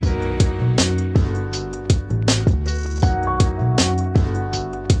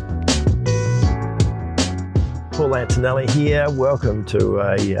Phil Antonelli here. Welcome to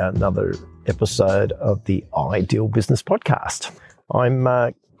another episode of the Ideal Business Podcast.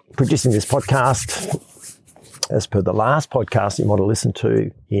 I'm producing this podcast as per the last podcast you might have listened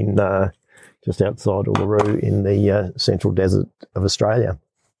to in just outside Uluru in the central desert of Australia.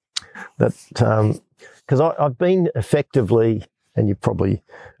 Because I've been effectively, and you're probably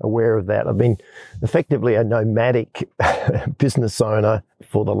aware of that, I've been effectively a nomadic business owner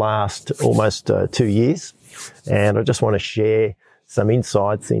for the last almost 2 years. And I just want to share some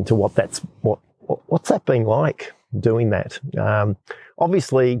insights into what's that been like doing that.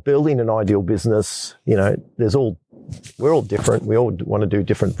 Obviously, building an ideal business, we're all different. We all want to do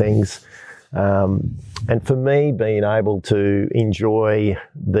different things. And for me, being able to enjoy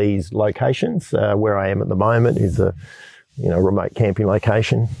these locations, where I am at the moment is a remote camping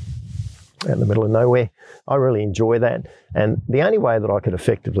location out in the middle of nowhere. I really enjoy that. And the only way that I could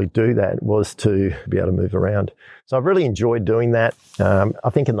effectively do that was to be able to move around. So I've really enjoyed doing that. I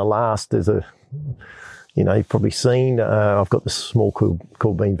think in the last, you've probably seen, I've got this small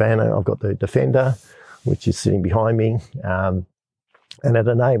cool bean van. I've got the Defender, which is sitting behind me. And it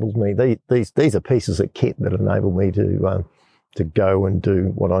enables me, these are pieces of kit that enable me to go and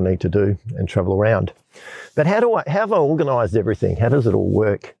do what I need to do and travel around. But how have I organised everything? How does it all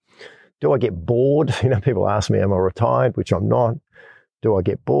work? Do I get bored? People ask me, am I retired? Which I'm not. Do I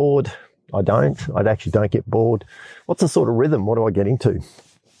get bored? I don't. I actually don't get bored. What's the sort of rhythm? What do I get into?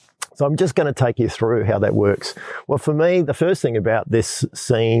 So I'm just going to take you through how that works. Well, for me, the first thing about this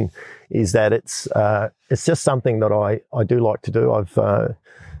scene is that it's just something that I do like to do. I've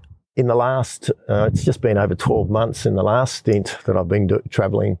in the last, it's just been over 12 months in the last stint that I've been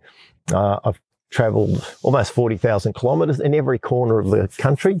travelling. I've travelled almost 40,000 kilometres in every corner of the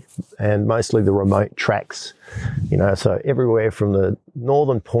country and mostly the remote tracks. So everywhere from the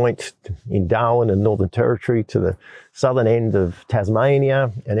northern point in Darwin and Northern Territory to the southern end of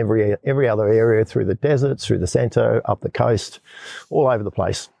Tasmania and every other area through the deserts, through the Santo, up the coast, all over the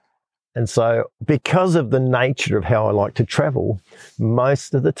place. And so because of the nature of how I like to travel,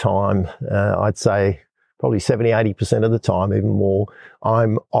 most of the time, I'd say probably 70-80% of the time, even more,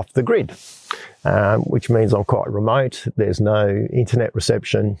 I'm off the grid, which means I'm quite remote. There's no internet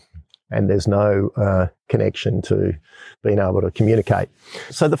reception and there's no connection to being able to communicate.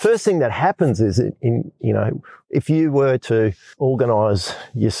 So the first thing that happens is, if you were to organise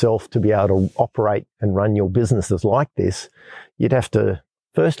yourself to be able to operate and run your businesses like this, you'd have to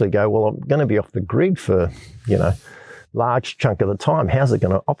firstly go, well, I'm going to be off the grid for, large chunk of the time. How's it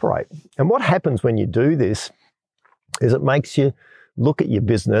going to operate? And what happens when you do this is it makes you look at your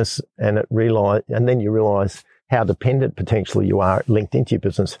business and then you realise how dependent potentially you are linked into your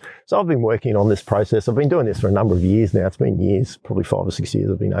business. So I've been working on this process. I've been doing this for a number of years now. It's been years, probably 5 or 6 years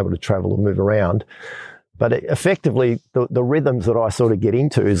I've been able to travel and move around. But effectively, the rhythms that I sort of get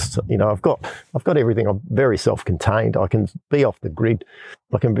into is, I've got everything. I'm very self-contained. I can be off the grid.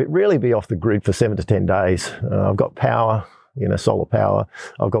 I can really be off the grid for 7 to 10 days. I've got power, solar power.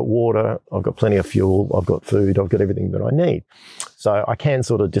 I've got water. I've got plenty of fuel. I've got food. I've got everything that I need. So I can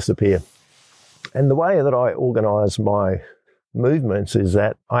sort of disappear. And the way that I organise my movements is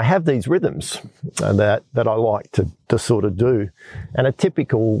that I have these rhythms that I like to sort of do. And a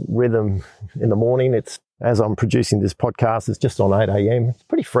typical rhythm in the morning, it's as I'm producing this podcast, it's just on 8 a.m. It's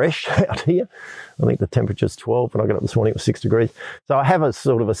pretty fresh out here. I think the temperature's 12. When I got up this morning, it was 6 degrees. So I have a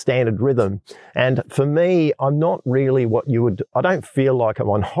sort of a standard rhythm. And for me, I'm not really I don't feel like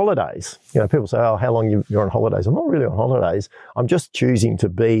I'm on holidays. People say, oh, how long you're on holidays? I'm not really on holidays. I'm just choosing to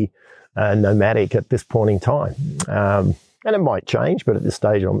be nomadic at this point in time. And it might change, but at this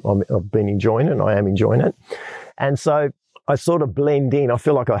stage, I've been enjoying it and I am enjoying it. And so I sort of blend in. I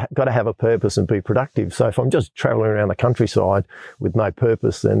feel like I've got to have a purpose and be productive. So if I'm just traveling around the countryside with no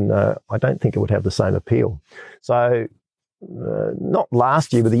purpose, then I don't think it would have the same appeal. So not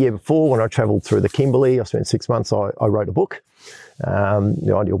last year, but the year before when I traveled through the Kimberley, I spent 6 months, I wrote a book,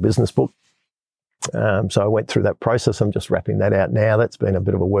 the Ideal Business book. So I went through that process. I'm just wrapping that out now. That's been a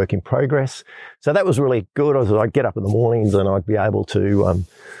bit of a work in progress. So that was really good. I'd get up in the mornings and I'd be able to,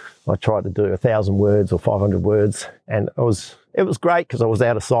 I tried to do 1,000 words or 500 words, and it was great because I was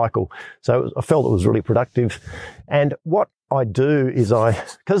out of cycle. So I felt it was really productive. And what I do is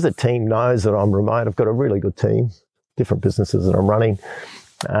because the team knows that I'm remote, I've got a really good team, different businesses that I'm running.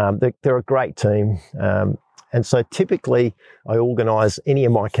 They're a great team. And so typically I organise any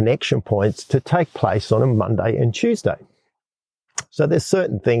of my connection points to take place on a Monday and Tuesday. So there's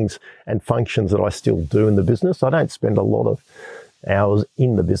certain things and functions that I still do in the business. I don't spend a lot of hours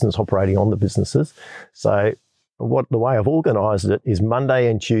in the business operating on the businesses. So the way I've organised it is Monday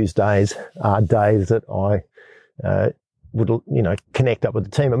and Tuesdays are days that I would, connect up with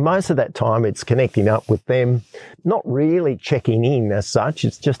the team. And most of that time it's connecting up with them, not really checking in as such.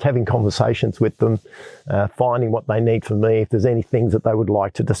 It's just having conversations with them, finding what they need from me, if there's any things that they would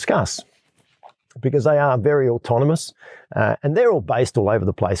like to discuss. Because they are very autonomous, and they're all based all over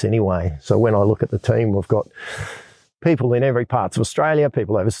the place anyway. So when I look at the team, we've got people in every part of Australia,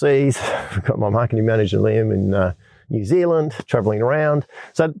 people overseas. We've got my marketing manager, Liam, in New Zealand, traveling around.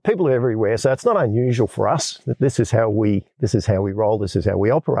 So people are everywhere. So it's not unusual for us. This is how we roll. This is how we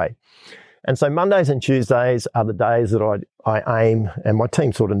operate. And so Mondays and Tuesdays are the days that I aim, and my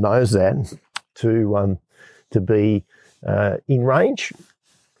team sort of knows that, to be in range.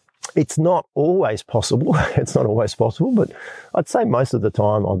 It's not always possible. But I'd say most of the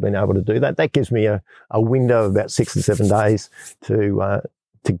time I've been able to do that. That gives me a window of about 6 to 7 days to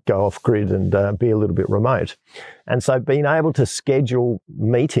go off grid and be a little bit remote. And so being able to schedule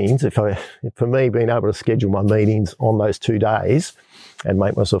meetings, for me, being able to schedule my meetings on those 2 days and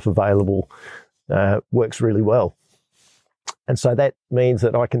make myself available works really well. And so that means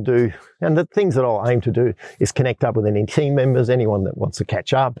that I can do, and the things that I'll aim to do is connect up with any team members, anyone that wants to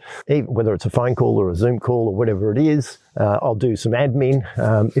catch up, even whether it's a phone call or a Zoom call or whatever it is. I'll do some admin.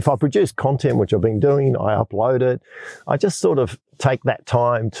 If I produce content, which I've been doing, I upload it. I just sort of take that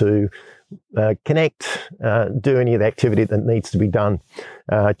time to connect, do any of the activity that needs to be done.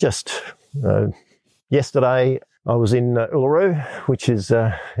 Yesterday, I was in Uluru, which is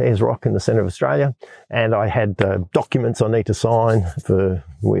Ayers Rock in the centre of Australia, and I had documents I need to sign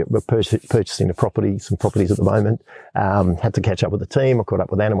we're purchasing some properties at the moment. Had to catch up with the team. I caught up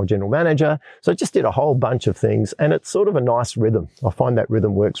with Animal General Manager. So I just did a whole bunch of things, and it's sort of a nice rhythm. I find that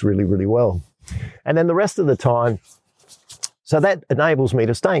rhythm works really, really well. And then the rest of the time, so that enables me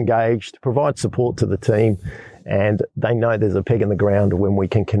to stay engaged, provide support to the team, and they know there's a peg in the ground when we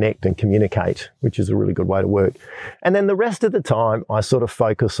can connect and communicate, which is a really good way to work. And then the rest of the time, I sort of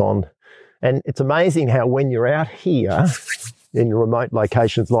focus on, and it's amazing how when you're out here in remote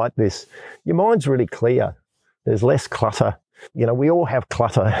locations like this, your mind's really clear. There's less clutter. We all have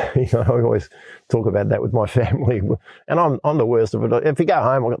clutter. I always talk about that with my family, and I'm the worst of it. If you go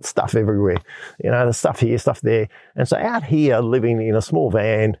home, I've got stuff everywhere. There's stuff here, stuff there. And so out here, living in a small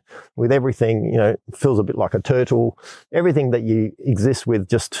van with everything, feels a bit like a turtle. Everything that you exist with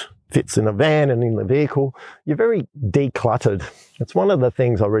just fits in a van and in the vehicle. You're very decluttered. It's one of the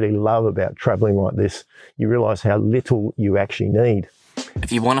things I really love about traveling like this. You realize how little you actually need.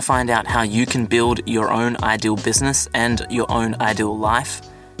 If you want to find out how you can build your own ideal business and your own ideal life,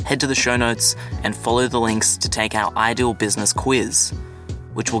 head to the show notes and follow the links to take our Ideal Business Quiz,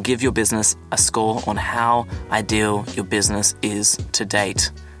 which will give your business a score on how ideal your business is to date,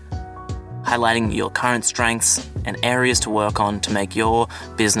 highlighting your current strengths and areas to work on to make your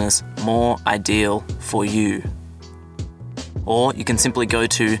business more ideal for you. Or you can simply go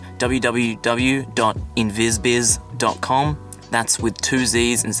to www.invisbiz.com. That's with 2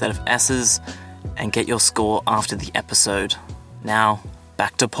 Z's instead of S's, and get your score after the episode. Now,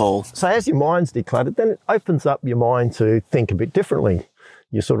 back to Paul. So as your mind's decluttered, then it opens up your mind to think a bit differently.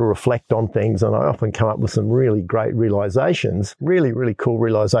 You sort of reflect on things, and I often come up with some really great realizations, really, really cool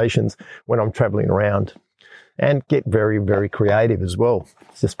realizations when I'm traveling around, and get very, very creative as well.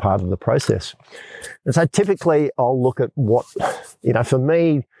 It's just part of the process. And so typically I'll look at what, for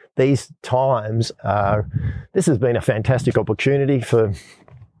me, these times this has been a fantastic opportunity for,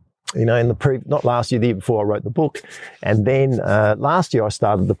 not last year, the year before I wrote the book. And then last year I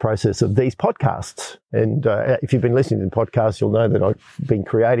started the process of these podcasts. And if you've been listening to podcasts, you'll know that I've been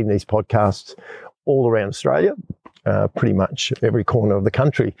creating these podcasts all around Australia, pretty much every corner of the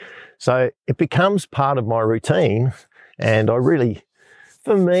country. So it becomes part of my routine. And I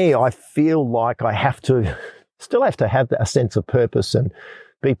feel like I still have to have a sense of purpose and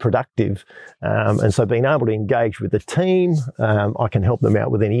be productive. And so being able to engage with the team, I can help them out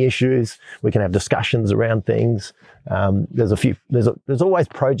with any issues. We can have discussions around things. There's always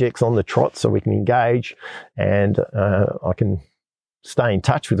projects on the trot so we can engage, and I can stay in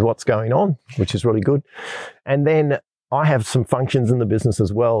touch with what's going on, which is really good. And then I have some functions in the business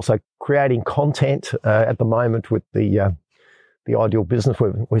as well. So creating content at the moment with the Ideal Business,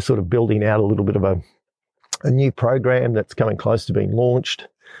 we're sort of building out a little bit of a new program that's coming close to being launched,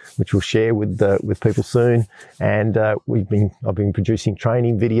 which we'll share with people soon. And I've been producing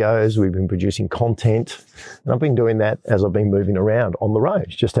training videos, we've been producing content, and I've been doing that as I've been moving around on the road.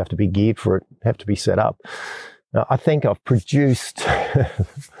 You just have to be geared for it, have to be set up. I think I've produced,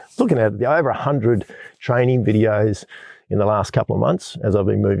 looking at it, over 100 training videos in the last couple of months as I've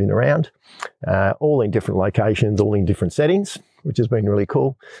been moving around, all in different locations, all in different settings. which has been really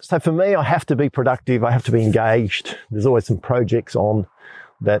cool. So for me, I have to be productive. I have to be engaged. There's always some projects on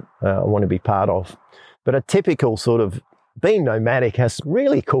that I want to be part of. But a typical sort of being nomadic has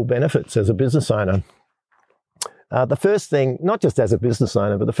really cool benefits as a business owner. The first thing, not just as a business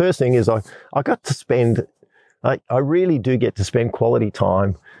owner, but the first thing is I got to spend, I really do get to spend quality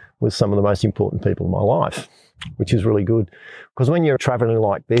time with some of the most important people in my life, which is really good. Because when you're traveling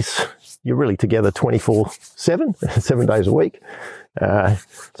like this, you're really together 24/7, 7 days a week.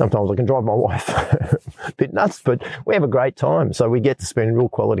 Sometimes I can drive my wife a bit nuts, but we have a great time. So we get to spend real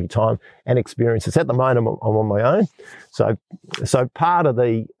quality time and experiences. At the moment, I'm on my own. So part of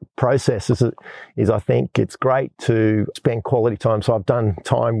the process is I think it's great to spend quality time. So I've done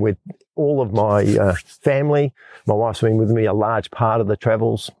time with all of my family. My wife's been with me a large part of the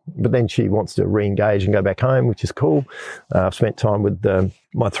travels, but then she wants to re-engage and go back home, which is cool. I've spent time with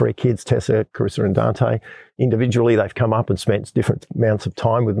my 3 kids, Tessa, Carissa and Dante. Individually, they've come up and spent different amounts of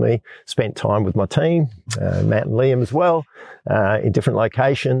time with me, spent time with my team, Matt and Liam as well, in different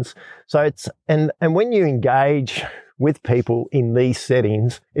locations. So and when you engage with people in these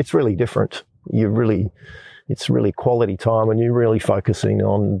settings, it's really different. It's really quality time and you're really focusing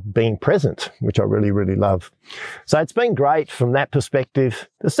on being present, which I really, really love. So it's been great from that perspective.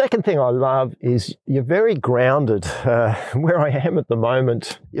 The second thing I love is you're very grounded. Where I am at the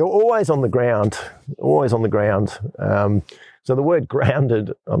moment, you're always on the ground, so the word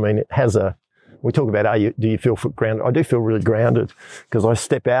grounded, I mean, it has we talk about, do you feel grounded? I do feel really grounded because I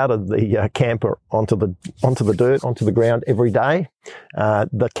step out of the camper onto the dirt, onto the ground every day.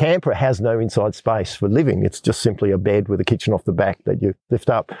 The camper has no inside space for living. It's just simply a bed with a kitchen off the back that you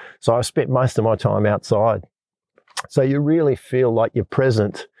lift up. So I spent most of my time outside. So you really feel like you're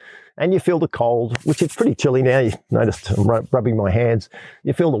present and you feel the cold, which is pretty chilly now. You noticed I'm rubbing my hands.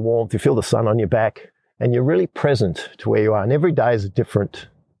 You feel the warmth, you feel the sun on your back, and you're really present to where you are. And every day is different.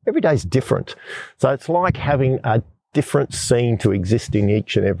 So it's like having a different scene to exist in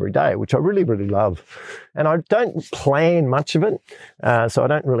each and every day, which I really, really love. And I don't plan much of it. So I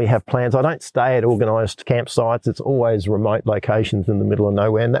don't really have plans. I don't stay at organised campsites. It's always remote locations in the middle of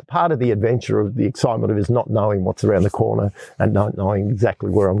nowhere. And that part of the adventure, of the excitement of it, is not knowing what's around the corner and not knowing exactly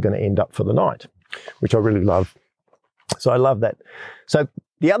where I'm going to end up for the night, which I really love. So I love that. So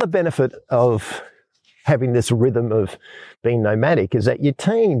the other benefit of having this rhythm of being nomadic is that your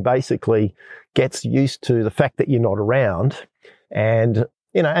team basically gets used to the fact that you're not around. And,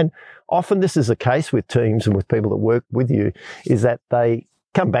 and often this is the case with teams and with people that work with you, is that they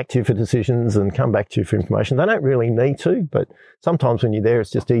come back to you for decisions and come back to you for information. They don't really need to, but sometimes when you're there,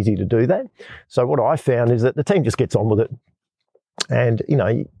 it's just easy to do that. So what I found is that the team just gets on with it. And,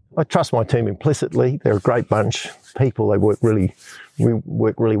 I trust my team implicitly. They're a great bunch of people. We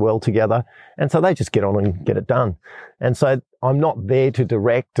work really well together. And so they just get on and get it done. And so I'm not there to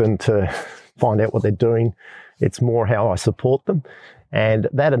direct and to find out what they're doing. It's more how I support them. And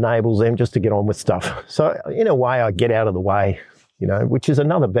that enables them just to get on with stuff. So in a way, I get out of the way, which is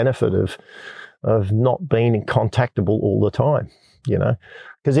another benefit of not being contactable all the time,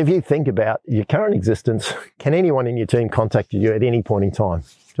 Because if you think about your current existence, can anyone in your team contact you at any point in time?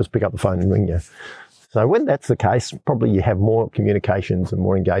 Just pick up the phone and ring you. So when that's the case, probably you have more communications and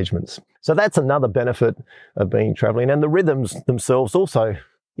more engagements. So that's another benefit of being traveling. And the rhythms themselves also,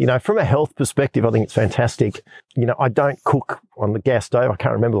 from a health perspective, I think it's fantastic. I don't cook on the gas stove. I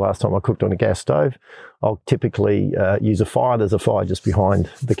can't remember the last time I cooked on a gas stove. I'll typically use a fire. There's a fire just behind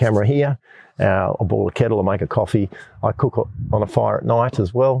the camera here. I'll boil a kettle, I'll make a coffee. I cook on a fire at night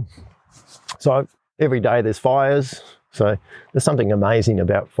as well. So every day there's fires. So there's something amazing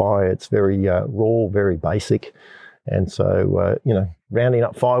about fire. It's very raw, very basic. And so, rounding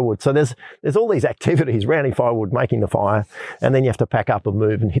up firewood. So there's all these activities, rounding firewood, making the fire, and then you have to pack up and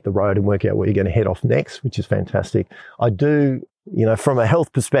move and hit the road and work out where you're going to head off next, which is fantastic. I do, from a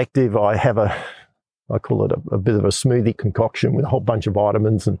health perspective, I call it a bit of a smoothie concoction with a whole bunch of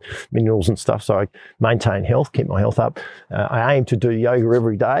vitamins and minerals and stuff. So I maintain health, keep my health up. I aim to do yoga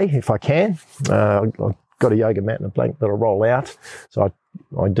every day if I can. I've got a yoga mat and a blanket that I roll out. So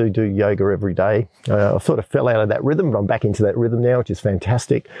I do yoga every day. I sort of fell out of that rhythm, but I'm back into that rhythm now, which is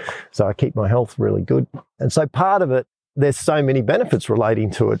fantastic. So I keep my health really good. And so part of it, there's so many benefits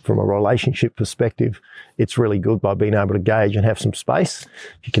relating to it from a relationship perspective. It's really good by being able to gauge and have some space.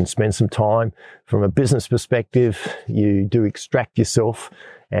 You can spend some time. From a business perspective, you do extract yourself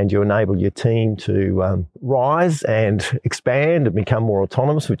and you enable your team to rise and expand and become more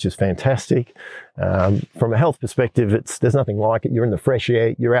autonomous, which is fantastic. From a health perspective, there's nothing like it. You're in the fresh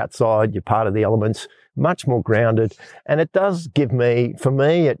air, you're outside, you're part of the elements, much more grounded. And it does give me, for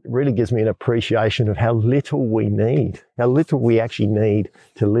me, it really gives me an appreciation of how little we need, how little we actually need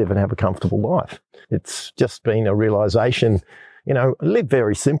to live and have a comfortable life. It's just been a realization, you know, I live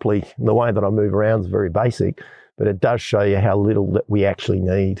very simply. The way that I move around is very basic, but it does show you how little that we actually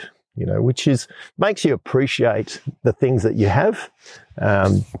need, you know, which is, makes you appreciate the things that you have,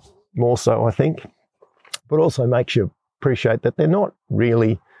 more so, I think, but also makes you appreciate that they're not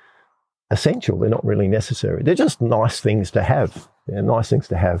really essential. They're not really necessary. They're just nice things to have. They're nice things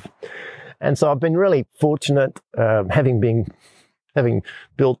to have. And so I've been really fortunate, having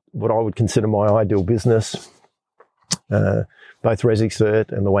built what I would consider my ideal business, both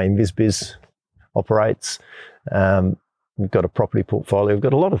ResiCert and the way InvizBiz operates. We've got a property portfolio. We've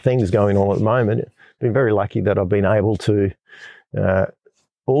got a lot of things going on at the moment. Been very lucky that I've been able to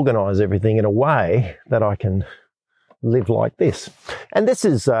organise everything in a way that I can live like this. And this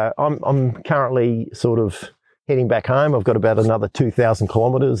is, I'm currently sort of heading back home. I've got about another 2,000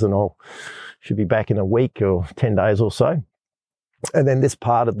 kilometres and should be back in a week or 10 days or so. And then this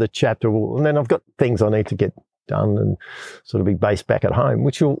part of the chapter and then I've got things I need to get done and sort of be based back at home,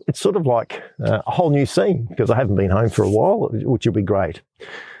 it's sort of like a whole new scene because I haven't been home for a while, which will be great.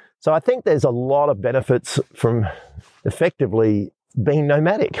 So I think there's a lot of benefits from effectively being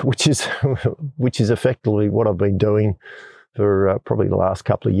nomadic, which is effectively what I've been doing for probably the last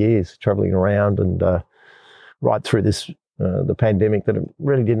couple of years, traveling around and right through this the pandemic that it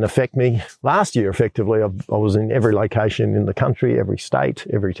really didn't affect me. Last year, effectively, I was in every location in the country, every state,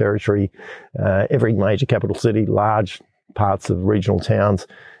 every territory, every major capital city, large parts of regional towns,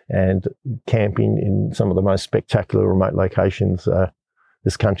 and camping in some of the most spectacular remote locations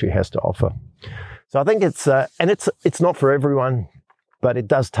this country has to offer. So I think it's not for everyone, but it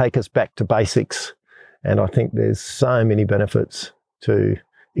does take us back to basics. And I think there's so many benefits to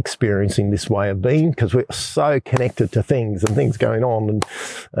experiencing this way of being because we're so connected to things and things going on. And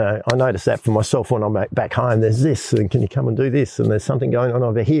I notice that for myself when I'm back home, there's this, and can you come and do this? And there's something going on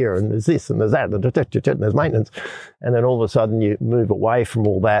over here, and there's this, and there's that, and there's maintenance. And then all of a sudden you move away from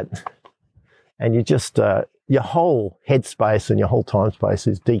all that and you just, your whole headspace and your whole time space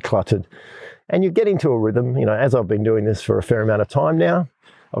is decluttered. And you get into a rhythm, you know, as I've been doing this for a fair amount of time now,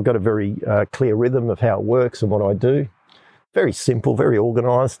 I've got a very clear rhythm of how it works and what I do. Very simple, very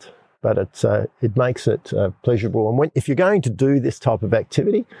organised, but it makes it pleasurable. And if you're going to do this type of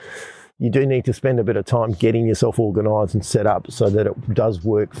activity, you do need to spend a bit of time getting yourself organised and set up so that it does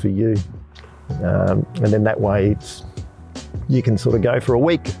work for you. And then that way you can sort of go for a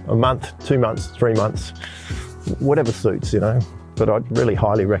week, a month, 2 months, 3 months, whatever suits, you know. But I'd really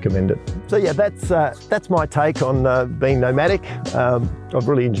highly recommend it. So yeah, that's my take on being nomadic. I've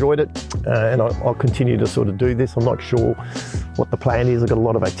really enjoyed it, and I'll continue to sort of do this. I'm not sure what the plan is. I've got a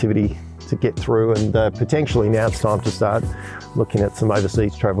lot of activity to get through, and potentially now it's time to start looking at some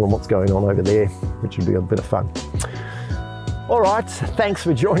overseas travel and what's going on over there, which would be a bit of fun. All right, thanks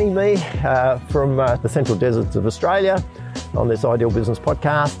for joining me from the central deserts of Australia on this Ideal Business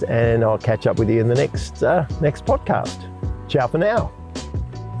podcast, and I'll catch up with you in the next podcast. Ciao for now.